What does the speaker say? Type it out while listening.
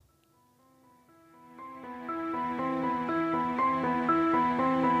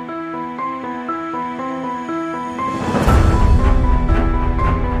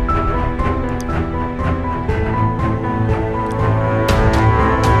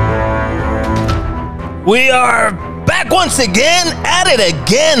We are back once again, at it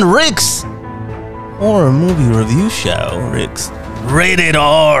again, Rick's horror movie review show. Rick's Rated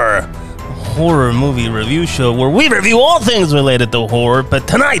R horror movie review show, where we review all things related to horror. But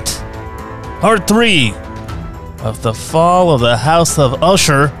tonight, part 3 of The Fall of the House of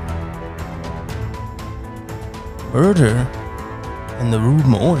Usher. Murder in the Rue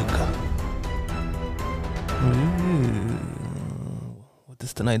Morgue. What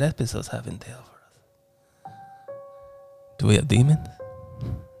does tonight's episodes have entail for us? Do we have demons?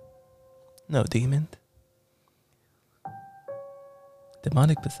 No demons.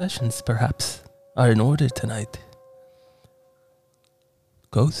 Demonic possessions, perhaps, are in order tonight.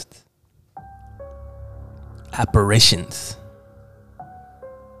 Ghosts. Apparitions.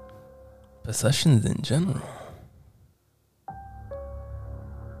 Possessions in general.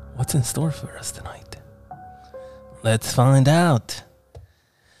 What's in store for us tonight? Let's find out.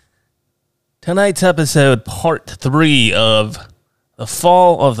 Tonight's episode, part 3 of The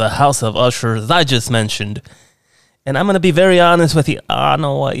Fall of the House of Usher, as I just mentioned. And I'm going to be very honest with you. I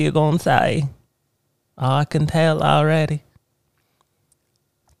know what you're going to say. I can tell already.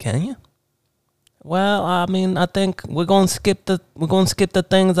 Can you? Well, I mean, I think we're going to skip the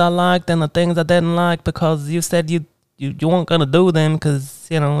things I liked and the things I didn't like, because you said you weren't going to do them because,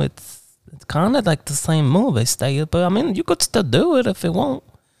 you know, it's kind of like the same movie style. But I mean, you could still do it if you want.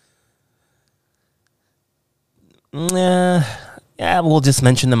 Yeah, we'll just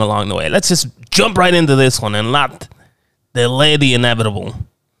mention them along the way. Let's just jump right into this one and not delay the inevitable.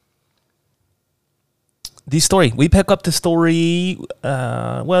 The story. We pick up the story.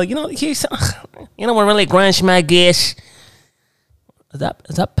 Well, you know, we're really grunge, my guess. Is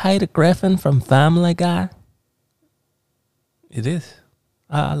that Peter Griffin from Family Guy? It is.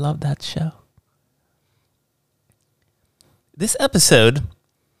 I love that show. This episode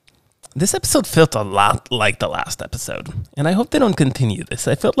felt a lot like the last episode, and I hope they don't continue this.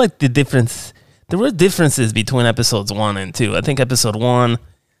 I felt like there were differences between episodes 1 and 2. I think episode 1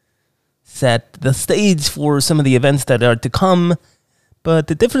 set the stage for some of the events that are to come, but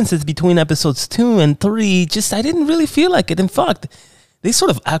the differences between episodes 2 and 3, I didn't really feel like it. In fact, they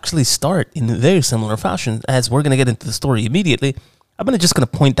sort of actually start in a very similar fashion, as we're going to get into the story immediately. I'm just going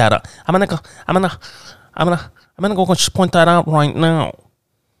to point that out. I'm going to go point that out right now.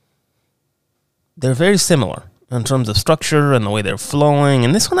 They're very similar in terms of structure and the way they're flowing.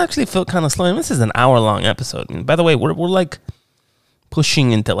 And this one actually felt kind of slow. And this is an hour-long episode. And by the way, we're like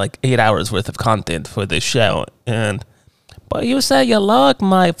pushing into like 8 hours worth of content for this show. But you say you like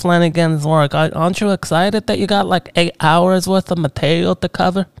Mike Flanagan's work. Aren't you excited that you got like 8 hours worth of material to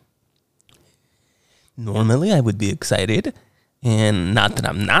cover? Normally, I would be excited. And not that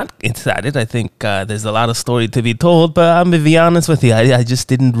I'm not excited. I think there's a lot of story to be told. But I'm going to be honest with you. I just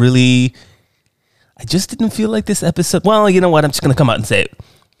didn't feel like this episode. Well, you know what? I'm just going to come out and say it.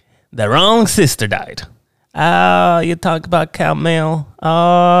 The wrong sister died. Oh, you talk about Camille.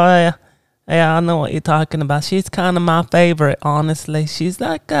 Oh, yeah. Yeah, I know what you're talking about. She's kind of my favorite, honestly. She's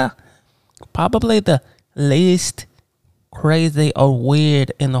like probably the least crazy or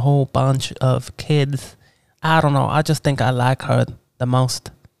weird in the whole bunch of kids. I don't know. I just think I like her the most.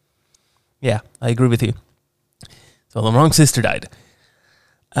 Yeah, I agree with you. So the wrong sister died.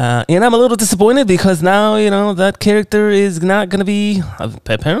 And I'm a little disappointed because now, you know, that character is not going to be,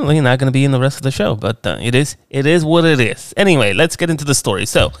 apparently not going to be in the rest of the show. But it is what it is. Anyway, let's get into the story.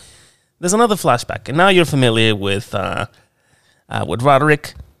 So there's another flashback. And now you're familiar with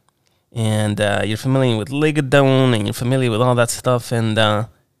Roderick. And you're familiar with Ligadone. And you're familiar with all that stuff. And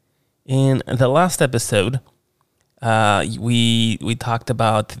in the last episode, we talked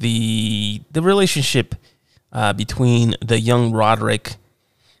about the relationship between the young Roderick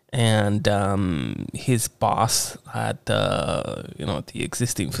and his boss at the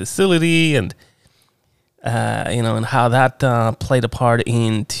existing facility, and and how that played a part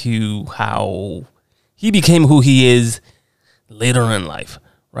into how he became who he is later in life,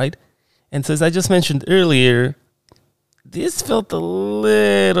 right? And so, as I just mentioned earlier, this felt a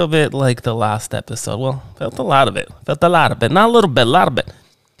little bit like the last episode. Well, felt a lot of it. Not a little bit, a lot of it.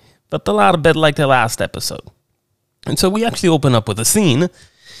 Felt a lot of it like the last episode. And so we actually open up with a scene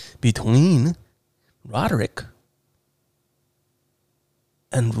between Roderick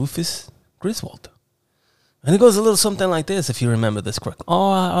and Rufus Griswold. And it goes a little something like this, if you remember this correctly.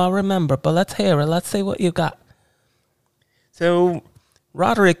 Oh, I remember, but let's hear it. Let's see what you got. So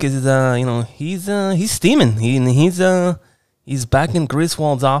Roderick is, he's steaming. He's back in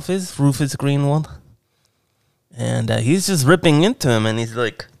Griswold's office, Rufus Greenwald. And he's just ripping into him, and he's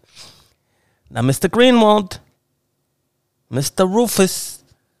like, "Now, Mr. Greenwald, Mr. Rufus,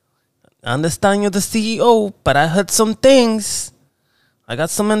 I understand you're the CEO, but I heard some things. I got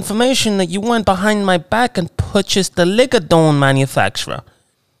some information that you went behind my back and purchased the Ligadone manufacturer.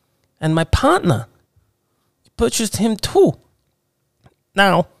 And my partner, you purchased him too.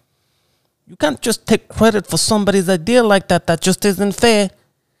 Now, you can't just take credit for somebody's idea like that. That just isn't fair.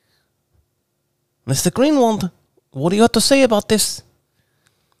 Mr. Greenwald, what do you have to say about this?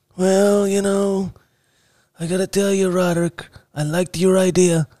 Well, I gotta tell you, Roderick, I liked your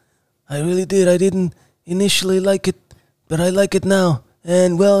idea. I really did. I didn't initially like it, but I like it now.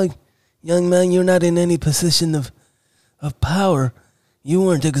 And, well, young man, you're not in any position of power. You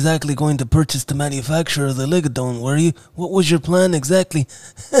weren't exactly going to purchase the manufacturer of the Ligadone, were you? What was your plan exactly?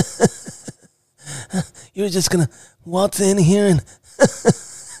 You were just gonna waltz in here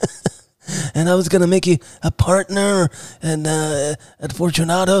and I was gonna make you a partner and at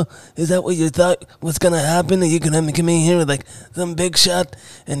Fortunato. Is that what you thought was gonna happen? Are you gonna come in here with like some big shot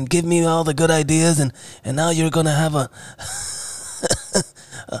and give me all the good ideas and now you're gonna have a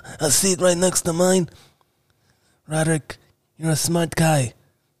a seat right next to mine? Roderick, you're a smart guy,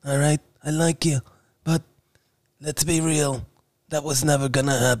 all right? I like you, but let's be real. That was never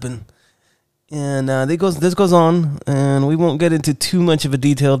gonna happen. And this goes on, and we won't get into too much of a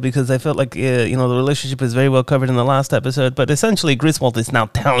detail because I felt like the relationship is very well covered in the last episode. But essentially, Griswold is now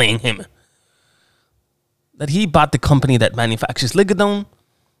telling him that he bought the company that manufactures Ligadone,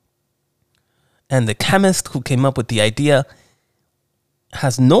 and the chemist who came up with the idea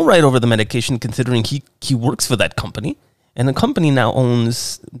has no right over the medication, considering he works for that company, and the company now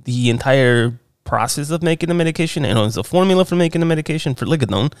owns the entire process of making the medication and owns the formula for making the medication for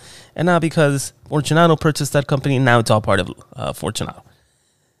Ligadone. And now because Fortunato purchased that company, now it's all part of Fortunato.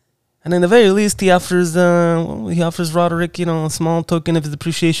 And in the very least, he offers Roderick, a small token of his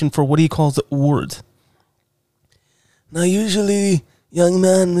appreciation for what he calls words. Now, usually, young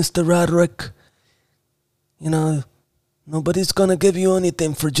man, Mr. Roderick, nobody's gonna give you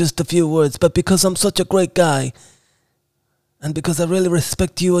anything for just a few words, but because I'm such a great guy, and because I really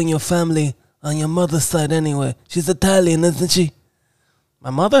respect you and your family, on your mother's side anyway. She's Italian, isn't she? My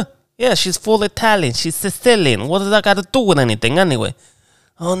mother? Yeah, she's full Italian. She's Sicilian. What does that got to do with anything anyway?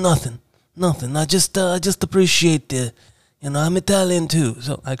 Oh, nothing. I just appreciate I'm Italian too.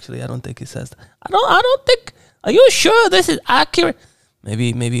 So actually, I don't think he says that. I don't think. Are you sure this is accurate?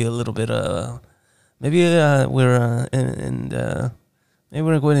 Maybe a little bit. Maybe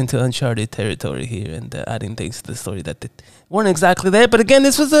we're going into uncharted territory here and adding things to the story that weren't exactly there. But again,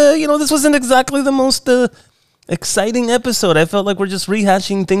 this wasn't exactly the most exciting episode. I felt like we're just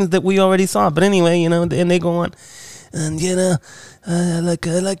rehashing things that we already saw. But anyway, and they go on. And I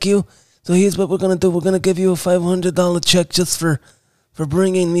like you. So here's what we're gonna do. We're gonna give you a $500 check just for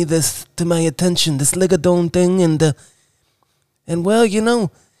bringing me this to my attention, this Ligadone thing, and well,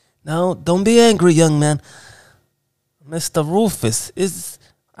 now don't be angry, young man. Mr. Rufus,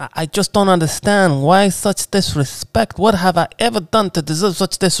 I just don't understand. Why such disrespect? What have I ever done to deserve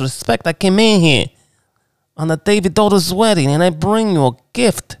such disrespect? I came in here on the David daughter's wedding and I bring you a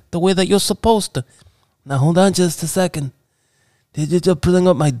gift the way that you're supposed to. Now hold on just a second. Did you just bring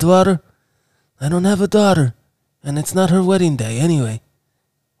up my daughter? I don't have a daughter, and it's not her wedding day anyway.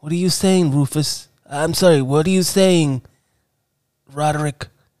 What are you saying, Rufus? I'm sorry, what are you saying, Roderick?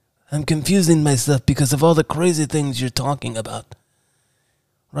 I'm confusing myself because of all the crazy things you're talking about.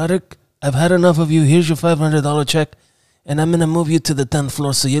 Roderick, I've had enough of you. Here's your $500 check, and I'm going to move you to the 10th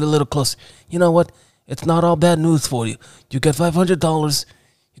floor so you're a little closer. You know what? It's not all bad news for you. You get $500.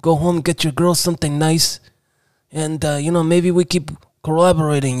 You go home, get your girl something nice, and, maybe we keep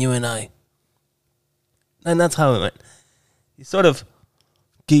corroborating, you and I. And that's how it went. He sort of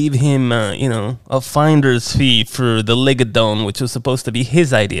gave him, a finder's fee for the Ligadone, which was supposed to be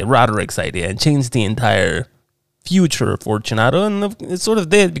his idea, Roderick's idea, and changed the entire future of Fortunato. And it sort of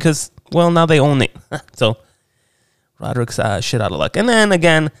did because, well, now they own it. So Roderick's shit out of luck. And then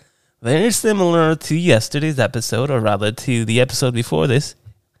again, very similar to yesterday's episode, or rather to the episode before this,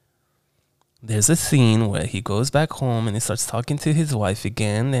 there's a scene where he goes back home and he starts talking to his wife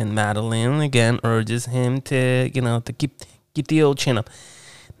again, and Madeline again urges him to, to keep the old chin up.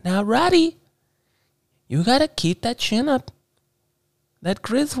 Now, Roddy, you gotta keep that chin up. That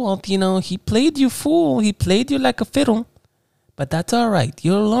Griswold, he played you fool. He played you like a fiddle. But that's all right.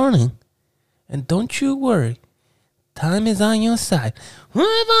 You're learning. And don't you worry. Time is on your side. If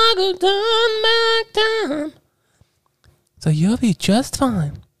I could turn back time. So you'll be just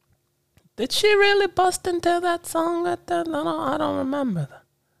fine. Did she really bust into that song at that? No, I don't remember that.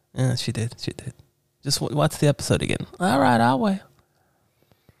 Yeah, she did. Just watch the episode again. All right, I'll wait.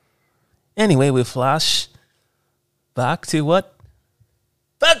 Anyway, we flash back to what?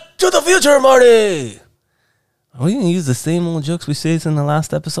 Back to the the future, Marty! Are we going to use the same old jokes we said in the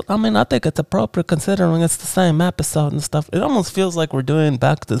last episode? I mean, I think it's appropriate considering it's the same episode and stuff. It almost feels like we're doing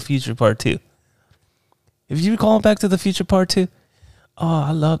Back to the Future Part 2. If you recall Back to the Future Part 2, oh,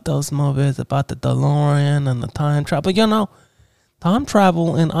 I love those movies about the DeLorean and the time travel. You know, time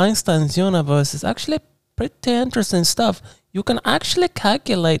travel in Einstein's universe is actually pretty interesting stuff. You can actually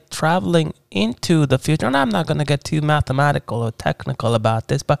calculate traveling into the future. And I'm not going to get too mathematical or technical about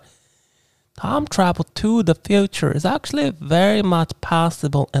this, but time travel to the future is actually very much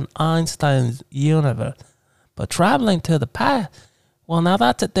possible in Einstein's universe. But traveling to the past, well, now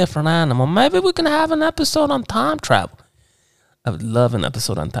that's a different animal. Maybe we can have an episode on time travel. I would love an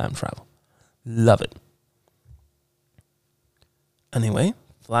episode on time travel. Love it. Anyway,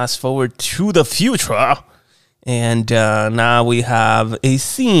 flash forward to the future. And now we have a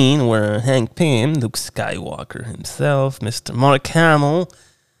scene where Hank Pym, Luke Skywalker himself, Mr. Mark Hamill,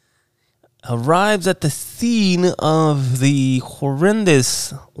 arrives at the scene of the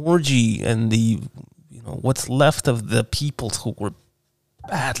horrendous orgy and the, what's left of the people who were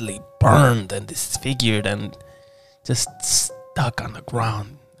badly burned and disfigured and just stuck on the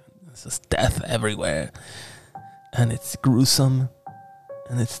ground. There's just death everywhere. And it's gruesome.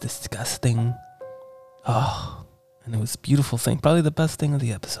 And it's disgusting. Oh, and it was a beautiful thing. Probably the best thing of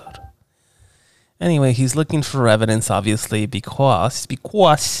the episode. Anyway, he's looking for evidence, obviously, because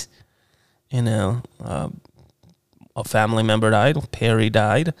a family member died. Perry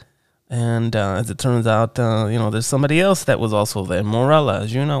died. And as it turns out, there's somebody else that was also there. Morella,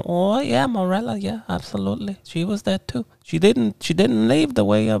 as you know. Oh, yeah, Morella. Yeah, absolutely. She was there, too. She didn't leave the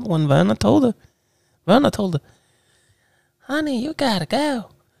way up when Vanna told her. Vanna told her, honey, you gotta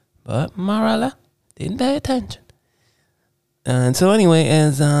go. But Morella didn't pay attention. And so anyway,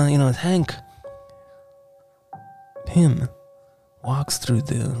 as Hank Pym walks through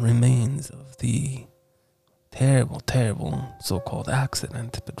the remains of the terrible so-called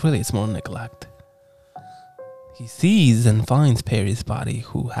accident, but really it's more neglect. He sees and finds Perry's body,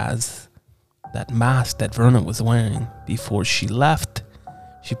 who has that mask that Verna was wearing before she left.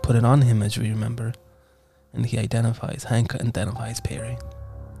 She put it on him, as we remember. And Hank identifies Perry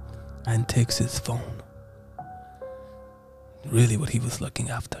and takes his phone. Really what he was looking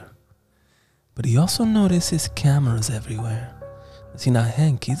after. But he also notices cameras everywhere. See, now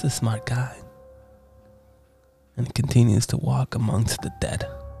Hank, he's a smart guy. And he continues to walk amongst the dead.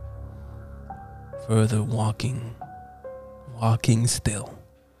 Further walking still.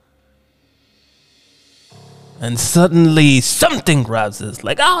 And suddenly something grabs us,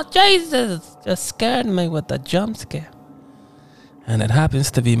 like, oh, Jesus, just scared me with a jump scare. And it happens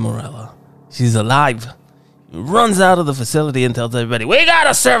to be Morella. She's alive. Runs out of the facility and tells everybody, we got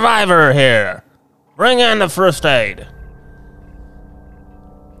a survivor here. Bring in the first aid.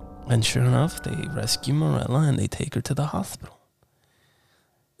 And sure enough, they rescue Morella and they take her to the hospital.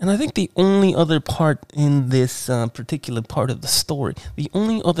 And I think the only other part in this particular part of the story,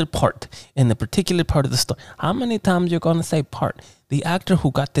 how many times you're going to say part? The actor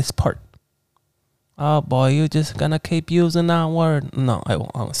who got this part. Oh boy, you're just going to keep using that word. No, I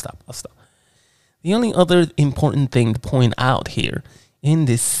won't. I'll stop. The only other important thing to point out here in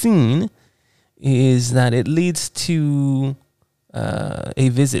this scene is that it leads to a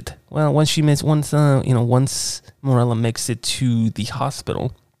visit. Well, once Morella makes it to the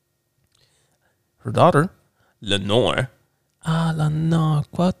hospital, her daughter, Lenore. Lenore,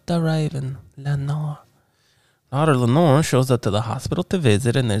 quote the raven, Lenore. Daughter Lenore shows up to the hospital to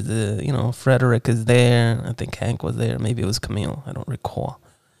visit, and there's Frederick is there. I think Hank was there. Maybe it was Camille. I don't recall.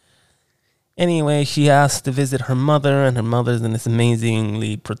 Anyway, she asks to visit her mother, and her mother's in this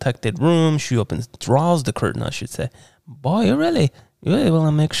amazingly protected room. She draws the curtain, I should say. Boy, you really want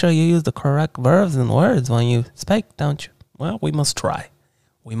to make sure you use the correct verbs and words when you speak, don't you? Well, we must try.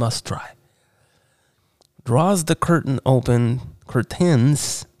 Draws the curtain open,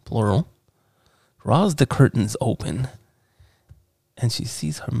 curtains, plural. Draws the curtains open, and she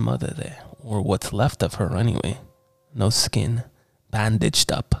sees her mother there, or what's left of her anyway. No skin,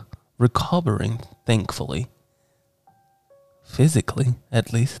 bandaged up, recovering, thankfully. Physically,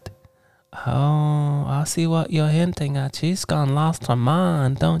 at least. Oh, I see what you're hinting at. She's gone lost her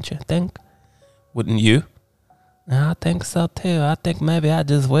mind, don't you think? Wouldn't you? I think so too. I think maybe I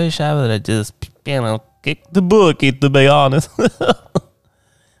just wish I would have just, kicked the bucket, to be honest.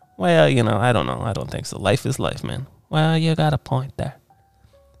 Well, I don't know. I don't think so. Life is life, man. Well, you got a point there.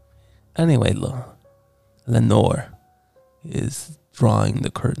 Anyway, Lenore is drawing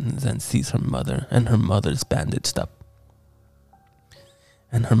the curtains and sees her mother, and her mother's bandaged up.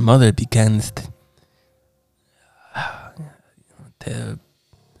 And her mother begins to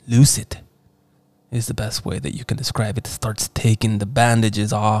lucid is the best way that you can describe it. Starts taking the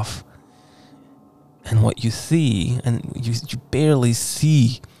bandages off. And what you see, and you barely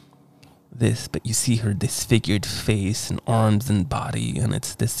see this, but you see her disfigured face and arms and body, and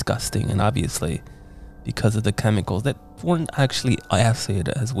it's disgusting. And obviously, because of the chemicals that weren't actually acid,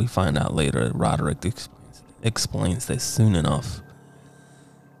 as we find out later, Roderick explains this soon enough.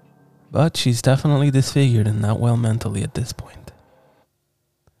 But she's definitely disfigured and not well mentally at this point.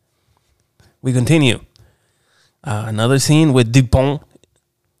 We continue. Another scene with Dupont.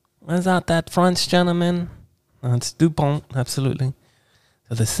 Was that French gentleman? It's Dupont, absolutely.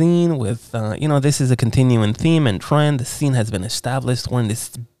 So the scene with, this is a continuing theme and trend. The scene has been established. We're in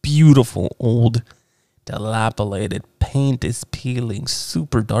this beautiful, old, dilapidated, paint is peeling,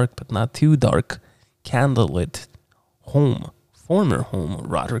 super dark, but not too dark, candlelit home. Former home,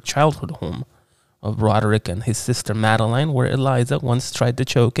 Roderick, childhood home of Roderick and his sister Madeline, where Eliza once tried to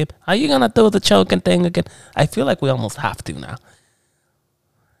choke him. Are you going to do the choking thing again? I feel like we almost have to now.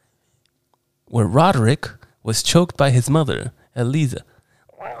 Where Roderick was choked by his mother, Eliza.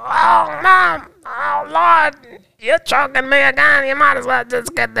 Oh, Mom! Oh, Lord! You're choking me again. You might as well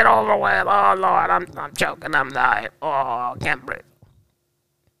just get it over with. Oh, Lord, I'm choking. I'm dying. Oh, I can't breathe.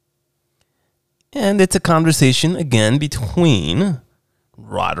 And it's a conversation, again, between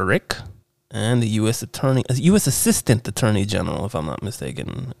Roderick and the U.S. Assistant Attorney General, if I'm not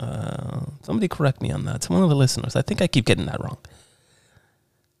mistaken. Somebody correct me on that. It's one of the listeners. I think I keep getting that wrong.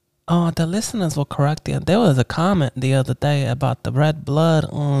 Oh, the listeners will correct you. There was a comment the other day about the red blood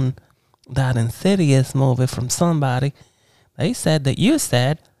on that Insidious movie from somebody. They said that you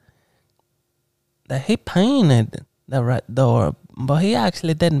said that he painted the red door, but he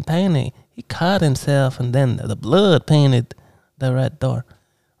actually didn't paint it. He cut himself, and then the blood painted the red door.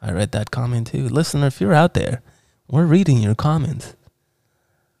 I read that comment too. Listener, if you're out there, we're reading your comments.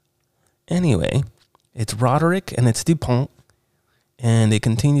 Anyway, it's Roderick and it's Dupont, and they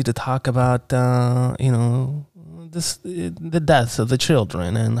continue to talk about, the deaths of the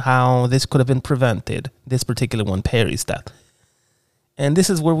children and how this could have been prevented. This particular one, Perry's death. And this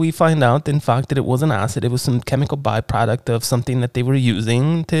is where we find out, in fact, that it wasn't acid. It was some chemical byproduct of something that they were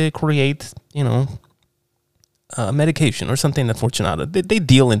using to create, medication or something that's Fortunato. They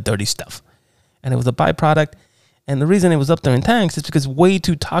deal in dirty stuff. And it was a byproduct. And the reason it was up there in tanks is because way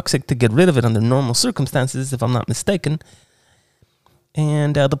too toxic to get rid of it under normal circumstances, if I'm not mistaken.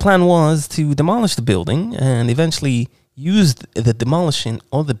 And the plan was to demolish the building and eventually used the demolition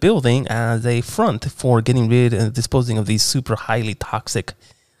of the building as a front for getting rid and disposing of these super highly toxic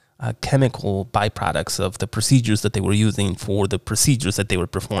chemical byproducts of the procedures that they were using for the procedures that they were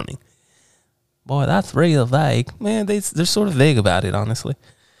performing. Boy, that's real vague. Man, they're sort of vague about it, honestly.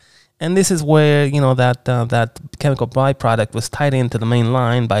 And this is where, that chemical byproduct was tied into the main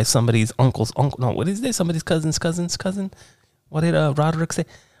line by somebody's uncle's uncle. No, what is this? Somebody's cousin? What did Roderick say?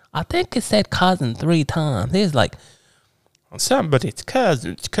 I think it said cousin 3 times. He's like, somebody's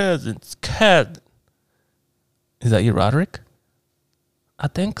cousin's cousin. Is that you, Roderick? I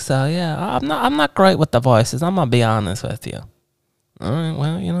think so, yeah. I'm not great with the voices. I'm going to be honest with you. All right,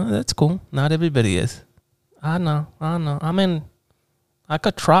 well, that's cool. Not everybody is. I know. I mean, I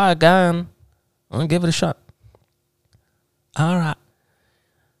could try again. I'm going to give it a shot. All right.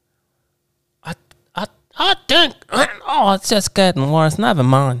 I think, it's just getting worse. Never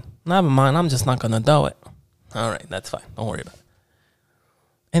mind. I'm just not going to do it. All right, that's fine. Don't worry about it.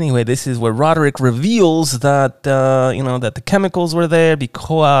 Anyway, this is where Roderick reveals that, that the chemicals were there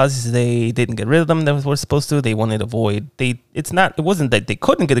because they didn't get rid of them. They were supposed to. They wanted to avoid. It wasn't that they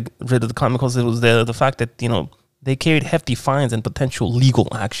couldn't get rid of the chemicals. It was the fact that, they carried hefty fines and potential legal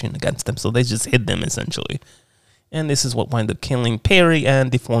action against them. So they just hid them, essentially. And this is what wound up killing Perry and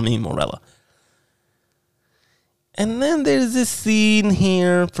deforming Morella. And then there's this scene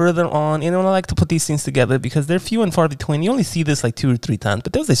here further on. I like to put these scenes together because they're few and far between. You only see this like 2 or 3 times.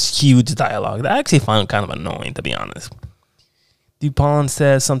 But there's this huge dialogue that I actually found kind of annoying, to be honest. Dupont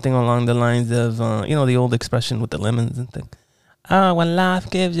says something along the lines of, the old expression with the lemons and things. Oh, when life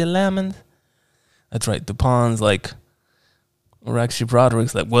gives you lemons. That's right. Dupont's like, or actually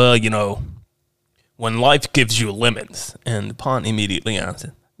Roderick's like, well, when life gives you lemons. And Dupont immediately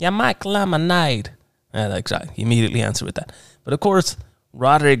answered, yeah, Mike lemonade. Yeah, that's right. He immediately answered with that. But of course,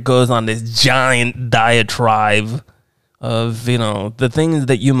 Roderick goes on this giant diatribe of, the things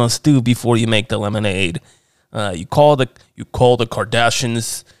that you must do before you make the lemonade. You call the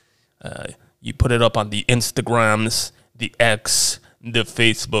Kardashians. You put it up on the Instagrams, the X, the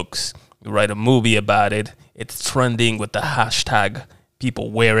Facebooks. You write a movie about it. It's trending with the hashtag.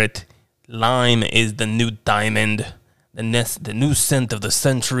 People wear it. Lime is the new diamond. The new scent of the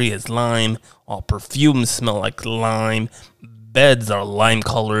century is lime. All perfumes smell like lime. Beds are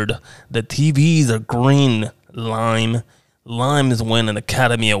lime-colored. The TVs are green lime. Limes win an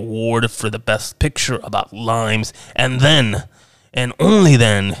Academy Award for the Best Picture about limes. And then, and only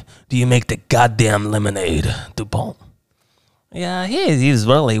then, do you make the goddamn lemonade, Dupont. Yeah, he's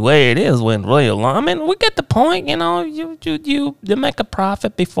really where it is when real. I mean, we get the point, you know. You make a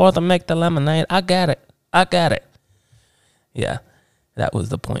profit before they make the lemonade. I get it. Yeah, that was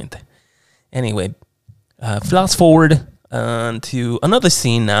the point. Anyway, fast forward to another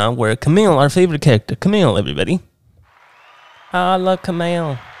scene now where Camille, our favorite character, Camille, everybody. I love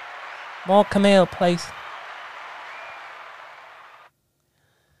Camille. More Camille, please.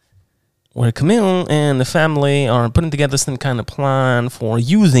 Where Camille and the family are putting together some kind of plan for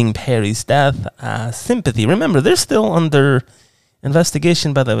using Perry's death as sympathy. Remember, they're still under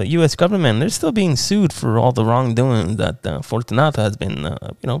investigation by the U.S. government. They're still being sued for all the wrongdoing that Fortunato has been,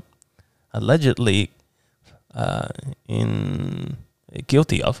 allegedly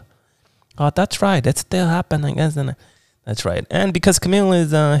guilty of. Oh, that's right. That's still happening, isn't it? That's right. And because Camille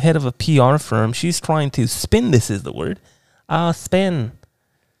is head of a PR firm, she's trying to spin. This is the word. Spin.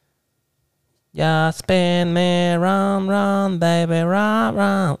 Yeah, spin me round, round, baby, round,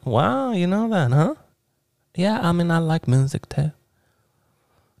 round. Wow, you know that, huh? Yeah, I mean, I like music too.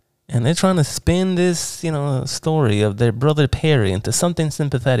 And they're trying to spin this, story of their brother Perry into something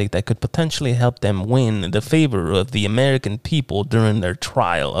sympathetic that could potentially help them win the favor of the American people during their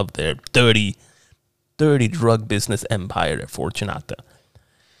trial of their dirty drug business empire at Fortunato.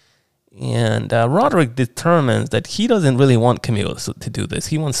 And Roderick determines that he doesn't really want Camille to do this.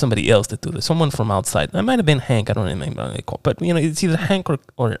 He wants somebody else to do this, someone from outside. That might have been Hank. I don't remember what they call it. But, it's either Hank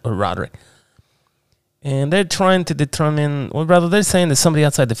or Roderick. And they're trying to determine, or rather they're saying that somebody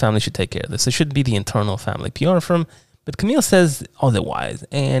outside the family should take care of this. It should be the internal family PR firm. But Camille says otherwise.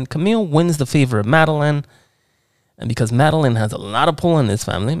 And Camille wins the favor of Madeline. And because Madeline has a lot of pull in this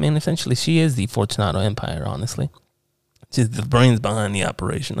family, I mean, essentially she is the Fortunato empire, honestly. She's the brains behind the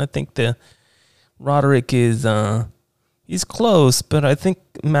operation. I think the Roderick is, he's close, but I think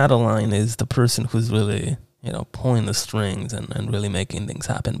Madeline is the person who's really, pulling the strings and really making things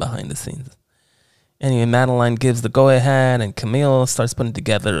happen behind the scenes. Anyway, Madeline gives the go-ahead, and Camille starts putting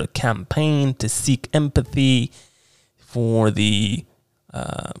together a campaign to seek empathy for the...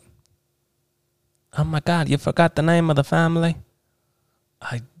 oh, my God, you forgot the name of the family?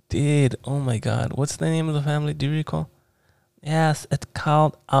 I did. Oh, my God. What's the name of the family? Do you recall? Yes, it's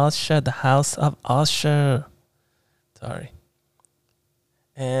called Usher, the House of Usher. Sorry.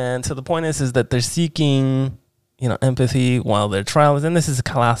 And so the point is that they're seeking... empathy while their trials. And this is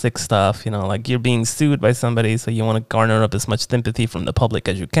classic stuff, like you're being sued by somebody, so you want to garner up as much sympathy from the public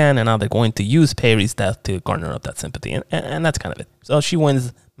as you can. And now they're going to use Perry's death to garner up that sympathy. And that's kind of it. So she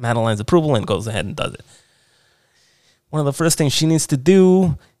wins Madeline's approval and goes ahead and does it. One of the first things she needs to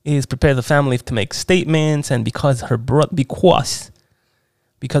do is prepare the family to make statements. And because her brother,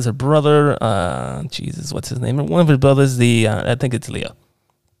 Jesus, what's his name? One of her brothers, I think it's Leo.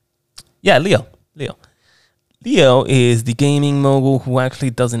 Yeah, Leo. Leo is the gaming mogul who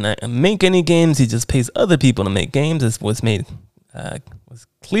actually doesn't make any games. He just pays other people to make games. This was was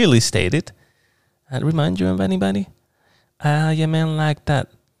clearly stated. That remind you of anybody? You mean like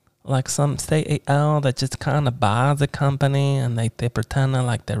that, like some CEO that just kind of buys a company and they pretend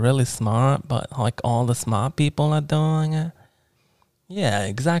like they're really smart, but like all the smart people are doing it? Yeah,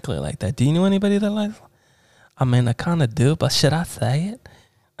 exactly like that. Do you know anybody that likes? I mean, I kind of do, but should I say it?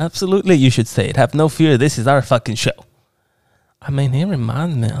 Absolutely, you should say it. Have no fear. This is our fucking show. I mean, he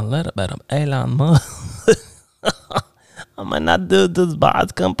reminds me a little bit of Elon Musk. I mean, that dude just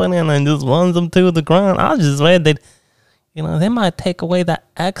buys company and then just runs them to the ground. I just read that, they might take away the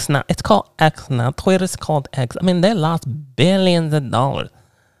X now. It's called X now. Twitter's called X. I mean, they lost billions of dollars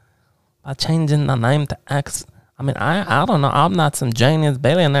by changing the name to X. I mean, I don't know. I'm not some genius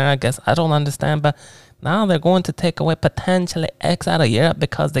billionaire, I guess. I don't understand, but... now they're going to take away potentially X out of Europe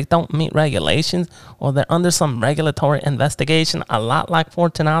because they don't meet regulations or they're under some regulatory investigation, a lot like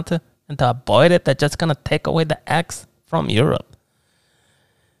Fortunato. And to avoid it, they're just going to take away the X from Europe.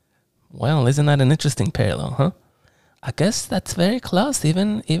 Well, isn't that an interesting parallel, huh? I guess that's very close,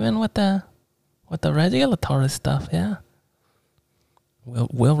 even with the regulatory stuff, yeah.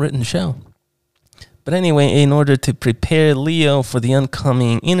 Well-written show. But anyway, in order to prepare Leo for the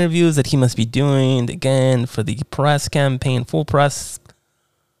upcoming interviews that he must be doing, again, for the press campaign, full press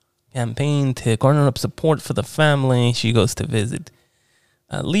campaign to garner up support for the family, she goes to visit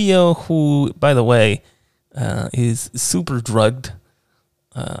Leo, who, by the way, is super drugged.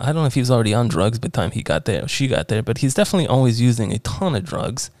 I don't know if he was already on drugs by the time he got there, or she got there, but he's definitely always using a ton of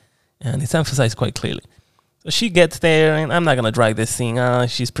drugs, and it's emphasized quite clearly. So she gets there, and I'm not going to drag this scene.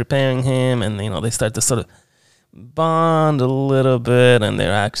 She's preparing him, and, they start to sort of bond a little bit, and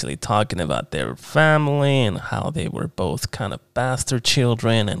they're actually talking about their family and how they were both kind of bastard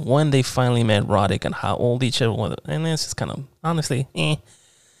children, and when they finally met Roddick and how old each other was. And it's just kind of, honestly,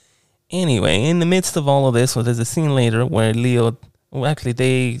 Anyway, in the midst of all of this, there's a scene later where Leo... Well, actually,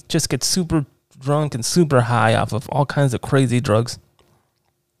 they just get super drunk and super high off of all kinds of crazy drugs.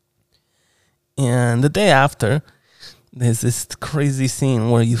 And the day after, there's this crazy scene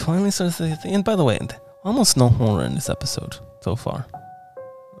where you finally start to say, and by the way, almost no horror in this episode so far,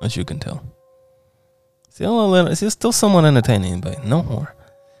 as you can tell. It's still somewhat entertaining, but no horror.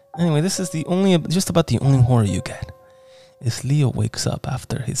 Anyway, this is just about the only horror you get. Is Leo wakes up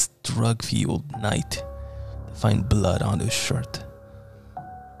after his drug-fueled night to find blood on his shirt.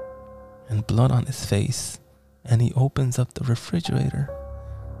 And blood on his face, and he opens up the refrigerator,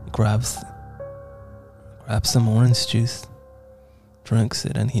 grabs some orange juice, drinks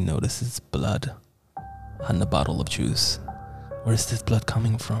it, and he notices blood on the bottle of juice. Where's this blood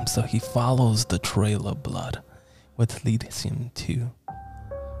coming from? So he follows the trail of blood, which leads him to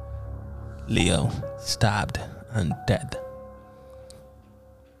Leo, stabbed and dead.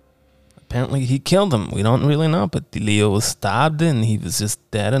 Apparently he killed him. We don't really know, but Leo was stabbed and he was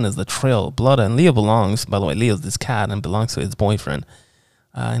just dead, and there's the trail of blood. And Leo belongs, by the way, Leo's this cat and belongs to his boyfriend.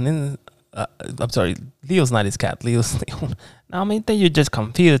 I'm sorry, Leo's not his cat. Leo's Leo. Now, I think you just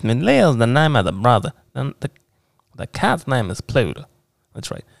confused me. Leo's the name of the brother. The cat's name is Pluto.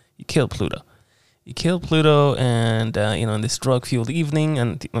 That's right. He killed Pluto. And in this drug-fueled evening,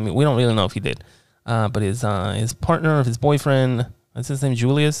 and we don't really know if he did, but his partner, his boyfriend. What's his name,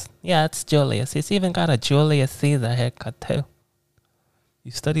 Julius? Yeah, it's Julius. He's even got a Julius Caesar haircut, too.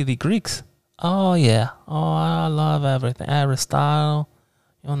 You study the Greeks? Oh, yeah. Oh, I love everything. Aristotle.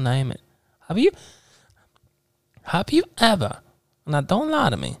 You'll name it. Have you ever, now don't lie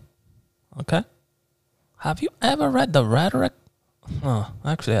to me, okay? Have you ever read the Rhetoric? Oh,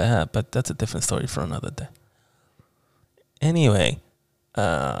 actually I have, but that's a different story for another day. Anyway,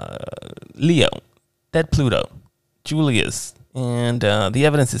 Leo, dead Pluto, Julius, and the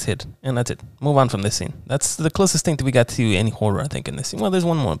evidence is hid, and that's it. Move on from this scene. That's the closest thing that we got to any horror, I think, in this scene. Well, there's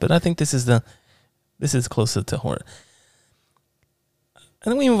one more, but I think this is closer to horror.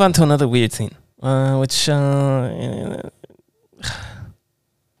 And then we move on to another weird scene, which I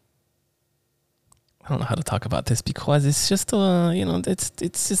don't know how to talk about this because it's just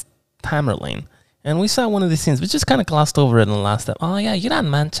it's just Tamerlane. And we saw one of these scenes, we just kind of glossed over it in the last step. Oh yeah, you're not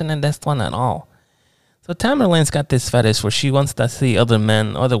mentioning this one at all. So Tamerlane's got this fetish where she wants to see other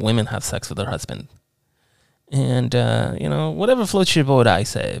women have sex with her husband. And, whatever floats your boat, I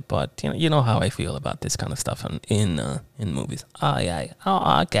say. But, you know how I feel about this kind of stuff in movies. Oh, yeah. Oh,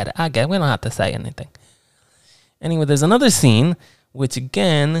 I get it. We don't have to say anything. Anyway, there's another scene, which,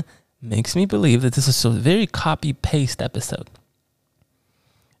 again, makes me believe that this is a very copy-paste episode.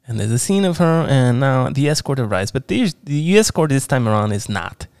 And there's a scene of her, and now the escort arrives. But the escort this time around is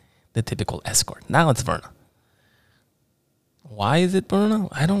not the typical escort. Now it's Verna. Why is it Verna?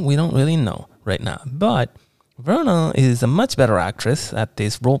 We don't really know right now. But Verna is a much better actress at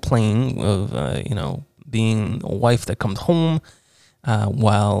this role playing of being a wife that comes home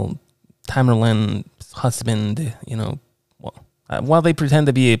while Tamerlane's husband, while they pretend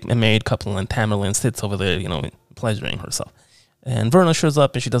to be a married couple, and Tamerlane sits over there, pleasuring herself. And Verna shows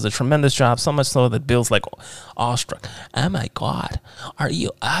up and she does a tremendous job, so much so that Bill's like awestruck. Oh my God, are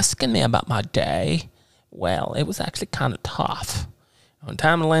you asking me about my day? Well, it was actually kind of tough. And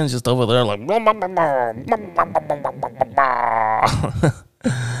Tamerlane's just over there like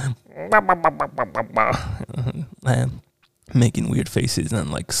and making weird faces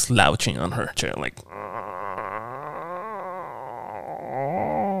and like slouching on her chair like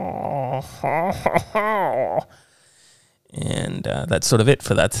and that's sort of it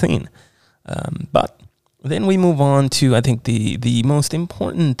for that scene. But then we move on to, I think, the most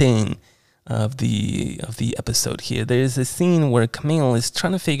important thing of the episode here. There's a scene where Camille is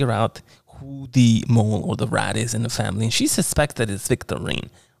trying to figure out who the mole or the rat is in the family, and she suspects that it's Victorine,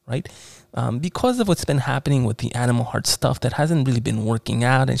 right? Because of what's been happening with the Animal Heart stuff that hasn't really been working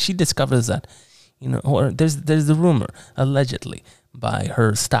out, and she discovers that, or there's the rumor, allegedly, by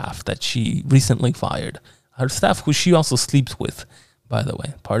her staff that she recently fired. Her staff, who she also sleeps with, by the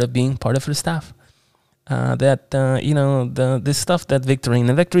way, part of her staff. This stuff that Victorine,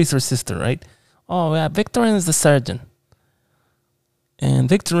 and Victorine's her sister, right? Oh yeah, Victorine is the surgeon. And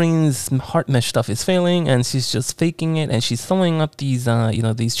Victorine's heart mesh stuff is failing, and she's just faking it, and she's throwing up these,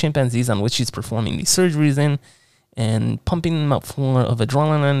 these chimpanzees on which she's performing these surgeries in, and pumping them up full of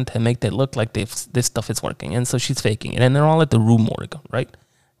adrenaline to make it look like this stuff is working. And so she's faking it, and they're all at the Rue Morgue, right?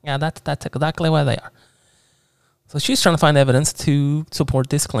 Yeah, that's exactly where they are. So she's trying to find evidence to support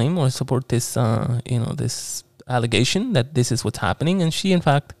this claim or support this, this allegation that this is what's happening, and she, in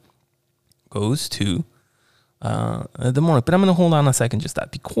fact, goes to the morgue. But I'm going to hold on a second just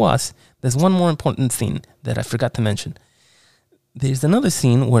that, because there's one more important scene that I forgot to mention. There's another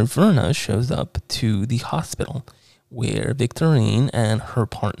scene where Verna shows up to the hospital where Victorine and her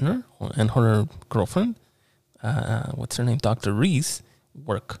partner and her girlfriend, what's her name, Dr. Reese,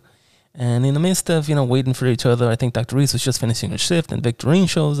 work. And in the midst of, waiting for each other, I think Dr. Reese was just finishing her shift, and Victorine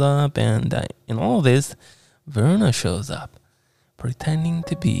shows up, and in all this, Verna shows up, pretending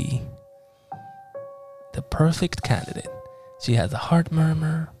to be the perfect candidate. She has a heart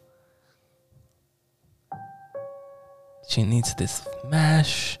murmur. She needs this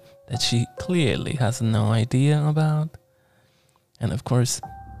mash that she clearly has no idea about. And of course,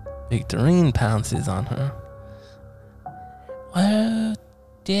 Victorine pounces on her. Oh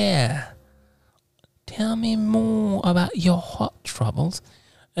dear, tell me more about your heart troubles.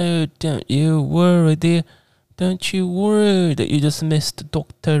 Oh, don't you worry, dear. Don't you worry that you just missed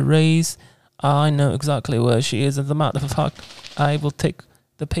Dr. Ray's. I know exactly where she is. As a matter of fact, I will take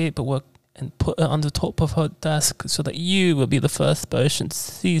the paperwork and put it on the top of her desk so that you will be the first person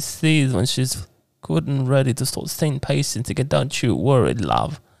she sees when she's good and ready to start seeing patients again. Don't you worry,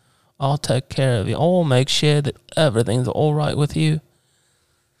 love. I'll take care of you. I'll make sure that everything's all right with you.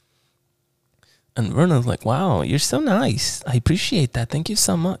 And Verna's like, wow, you're so nice. I appreciate that. Thank you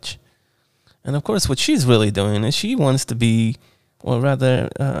so much. And of course, what she's really doing is she wants to be, or rather,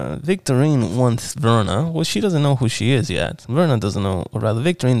 Victorine wants Verna. Well, she doesn't know who she is yet. Verna doesn't know, or rather,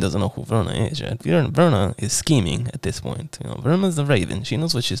 Victorine doesn't know who Verna is yet. Verna is scheming at this point. Verna's the raven. She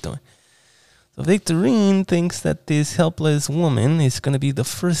knows what she's doing. So Victorine thinks that this helpless woman is going to be the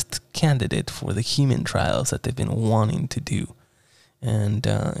first candidate for the human trials that they've been wanting to do. And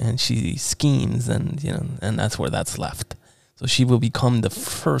she schemes, and that's where that's left. So she will become the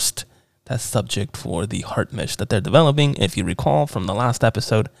first test subject for the heart mesh that they're developing. If you recall from the last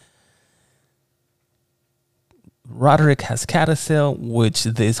episode, Roderick has Catacil, which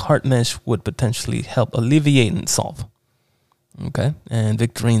this heart mesh would potentially help alleviate and solve. Okay, and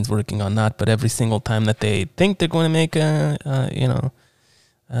Victorine's working on that, but every single time that they think they're going to make a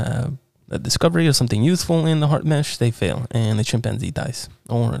discovery or something useful in the heart mesh, they fail, and the chimpanzee dies.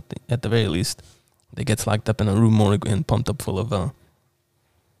 Or at the very least, they get locked up in a room morgue and pumped up full of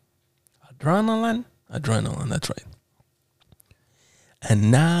adrenaline. Adrenaline, that's right. And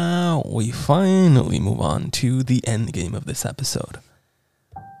now we finally move on to the end game of this episode.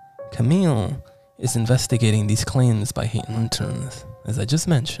 Camille is investigating these claims by hate interns, as I just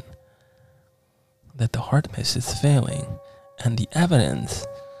mentioned, that the heart mesh is failing, and the evidence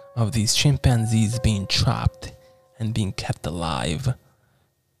of these chimpanzees being trapped and being kept alive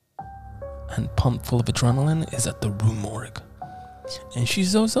and pumped full of adrenaline is at the Rue Morgue. And she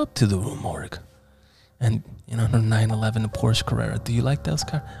goes up to the Rue Morgue, and her 911 Porsche Carrera. Do you like those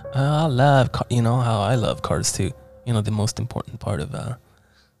cars? I love how I love cars too. The most important part of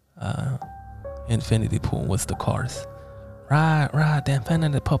Infinity Pool was the cars. Right, the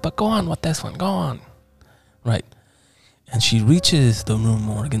Infinity Pool. But go on with this one, go on. Right. And she reaches the Rue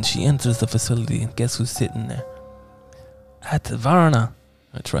Morgue and she enters the facility, and guess who's sitting there? That's Verna.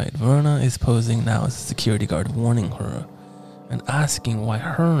 That's right. Verna is posing now as a security guard, warning her and asking why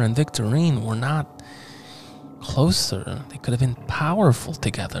her and Victorine were not closer. They could have been powerful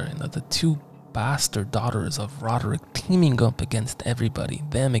together. The two bastard daughters of Roderick teaming up against everybody.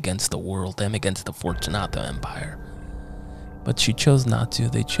 Them against the world. Them against the Fortunato Empire. But she chose not to.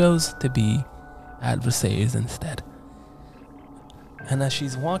 They chose to be adversaries instead. And as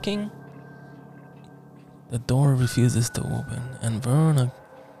she's walking, the door refuses to open, and Verna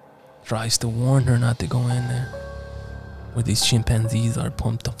tries to warn her not to go in there, where these chimpanzees are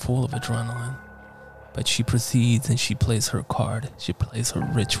pumped up full of adrenaline. But she proceeds and she plays her card. She plays her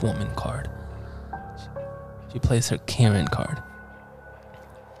rich woman card. She plays her Karen card.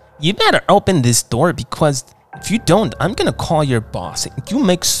 You better open this door, because if you don't, I'm gonna call your boss. You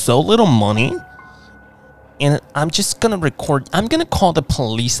make so little money, and I'm just gonna record. I'm gonna call the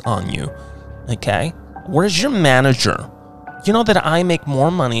police on you. Okay? Where's your manager? You know that I make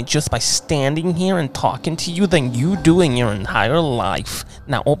more money just by standing here and talking to you than you do in your entire life.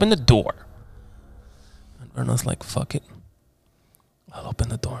 Now open the door. And Verna's like, fuck it. I'll open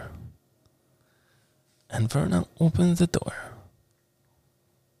the door. And Verna opens the door.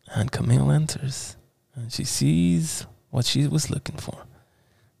 And Camille enters, and she sees what she was looking for.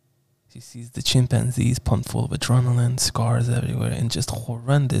 She sees the chimpanzees pumped full of adrenaline, scars everywhere, in just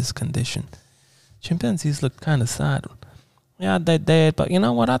horrendous condition. Chimpanzees looked kind of sad. Yeah, they did, but you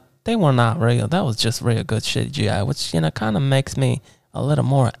know what? They were not real. That was just real good CGI, which, kind of makes me a little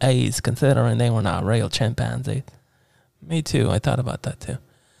more at ease, considering they were not real chimpanzees. Me too. I thought about that too.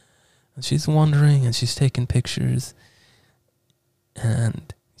 And she's wondering, and she's taking pictures,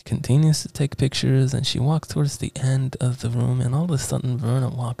 and continues to take pictures, and she walks towards the end of the room, and all of a sudden Verna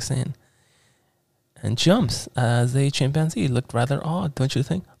walks in and jumps as a chimpanzee. Looked rather odd, don't you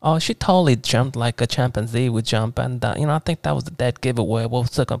think? Oh, she totally jumped like a chimpanzee would jump, and I think that was a dead giveaway. What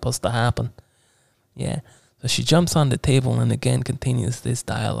was supposed to happen? Yeah. So she jumps on the table and again continues this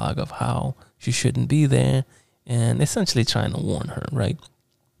dialogue of how she shouldn't be there, and essentially trying to warn her, right?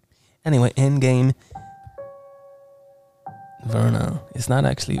 Anyway, end game. Verna is not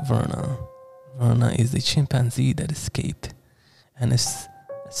actually Verna. Verna is the chimpanzee that escaped, and as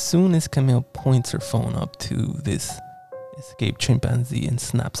soon as Camille points her phone up to this escaped chimpanzee and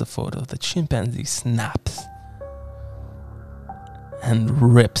snaps a photo, the chimpanzee snaps and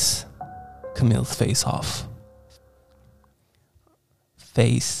rips Camille's face off.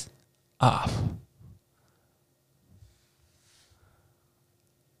 Face off.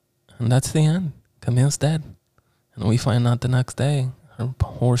 And that's the end. Camille's dead. And we find out the next day her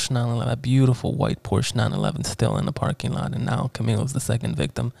Porsche 911, a beautiful white Porsche 911, still in the parking lot. And now Camille is the second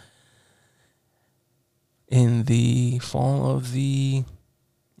victim in the fall of the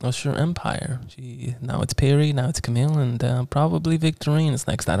Usher empire. Now it's Perry, now it's Camille, and probably Victorine is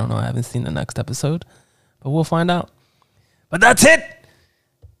next. I don't know. I haven't seen the next episode, but we'll find out. But that's it.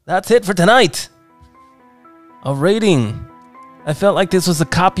 That's it for tonight. A rating. I felt like this was a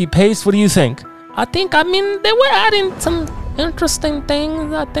copy paste. What do you think? I mean, they were adding some interesting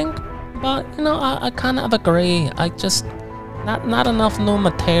things, I think. But, I kind of agree. I just, not enough new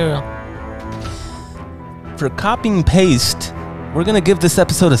material. For copying paste, we're going to give this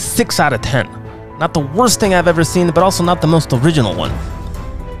episode a 6 out of 10. Not the worst thing I've ever seen, but also not the most original one.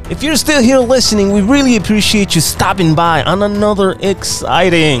 If you're still here listening, we really appreciate you stopping by on another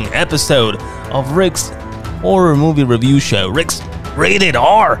exciting episode of Rick's Horror Movie Review Show. Rick's Rated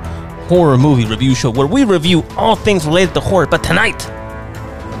R Horror Movie Review Show, where we review all things related to horror. But tonight,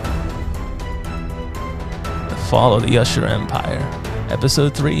 The Fall of the Usher Empire,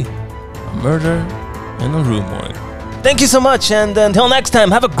 Episode 3, A Murder in a Rue Morgue. Thank you so much, and until next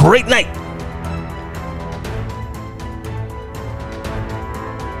time, have a great night.